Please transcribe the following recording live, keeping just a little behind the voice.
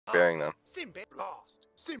sparing them. Sinbad lost.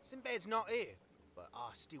 Sinbad's not here, but I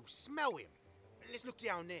still smell him. Let's look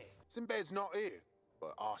down there. Sinbad's not here,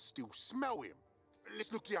 but I still smell him.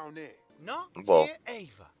 Let's look down there. Not here,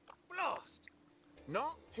 Ava. Blast.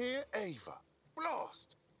 Not here, Ava.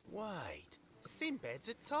 Blast. Wait, Sinbad's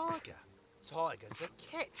a tiger. Tigers are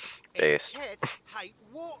cats. Based. And cats hate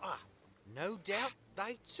water. No doubt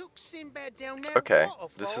they took Sinbad down there. Okay,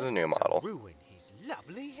 this is a new model. To ruin his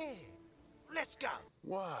lovely hair. Let's go.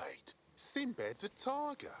 Wait, Sinbad's a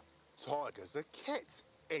tiger. Tigers are cats,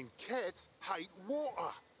 and cats hate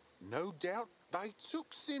water. No doubt they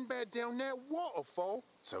took Sinbad down that waterfall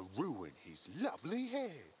to ruin his lovely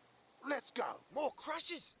hair. Let's go. More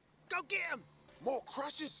crushes. Go get him. More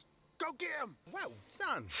crushes. Go get him. Well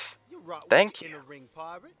done. You're right. Thank you. In the ring,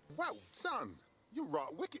 pirate. Well done. You're right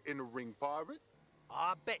wicked in the ring, pirate.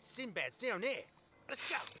 I bet Sinbad's down there. Let's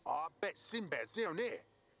go. I bet Sinbad's down there.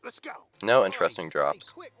 Let's go. No interesting drops.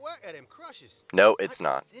 Quick work at him crushes. No, it's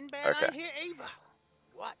not. Sinbad Okay. ain't here either.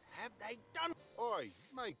 What have they done? Oi,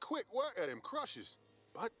 made quick work at him crushes.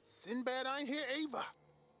 But Sinbad ain't here either.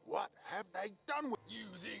 What have they done with you?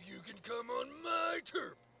 Think you can come on my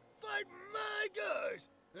turf, fight my guys,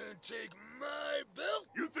 and take my belt?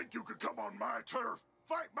 You think you could come on my turf,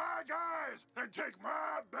 fight my guys, and take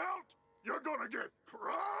my belt? You're gonna get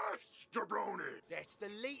crushed, jabroni. That's the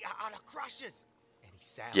leader of the crushers. And he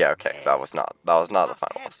sounds Yeah, okay, mad. that was not the final Must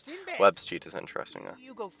one. have Sinbad. Webb's cheat is interesting though.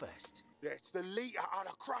 You go first. That's the leader of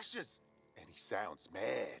the crushers. And he sounds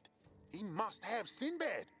mad. He must have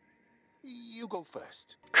Sinbad. You go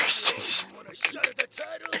first. Crush-tacean. You wanna shut at the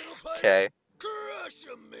title, little pirate? Okay.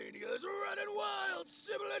 Crush-a-mania's running wild,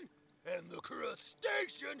 sibling. And the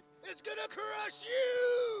crustacean is gonna crush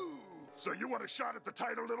you! So you want a shot at the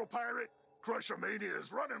title, little pirate? Crush-a-mania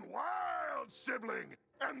is running wild, sibling,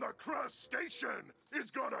 and the crustacean is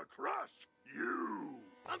gonna crush you!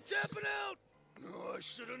 I'm tapping out! Oh, I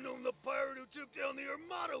should have known the pirate who took down the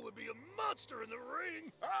Armada would be a monster in the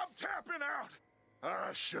ring! I'm tapping out!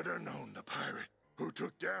 I should have known the pirate who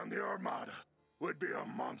took down the Armada would be a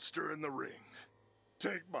monster in the ring.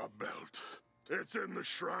 Take my belt. It's in the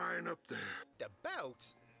shrine up there. The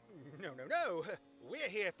belt? No. We're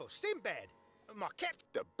here for Sinbad. My cap.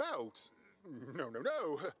 The belt?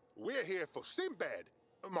 No. We're here for Sinbad.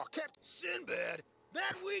 My cap. Sinbad?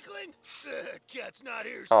 That weakling? That cat's not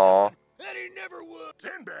here, Aw. and he never would.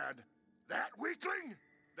 Sinbad, that weakling?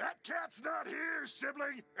 That cat's not here,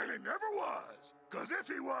 sibling, and he never was. 'Cause if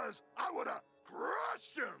he was, I would have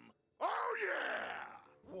crushed him. Oh,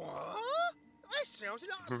 yeah! What? That sounds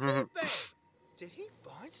like Sinbad. Did he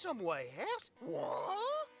find some way out? What?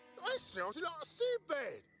 That sounds like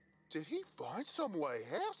Sinbad. Did he find some way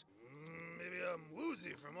out? Maybe I'm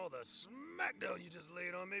woozy from all the smackdown you just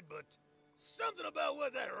laid on me, but something about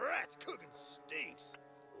what that rat's cooking stinks.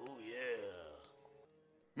 Oh, yeah.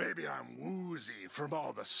 Maybe I'm woozy from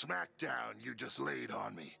all the smackdown you just laid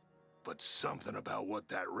on me. But something about what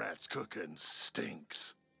that rat's cooking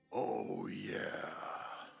stinks. Oh, yeah.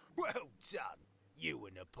 Well done. You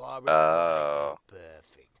and the pirate Oh. were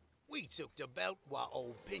perfect. We took the belt while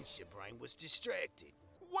old Pincher-Brain was distracted.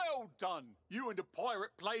 Well done. You and the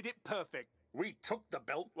pirate played it perfect. We took the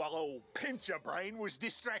belt while old Pincher-Brain was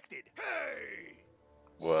distracted. Hey!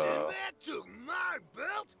 Whoa. Sinbad took my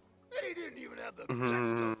belt, and he didn't even have the guts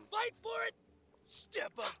to fight for it?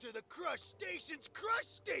 Step up to the Crush-tacean's Crush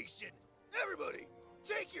Station. Everybody,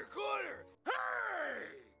 take your corner.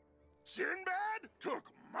 Hey! Sinbad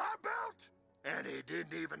took my belt, and he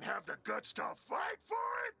didn't even have the guts to fight for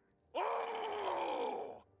it?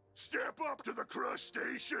 Oh! Step up to the Crush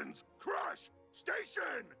Station's Crush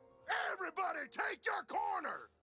Station! Everybody take your corner!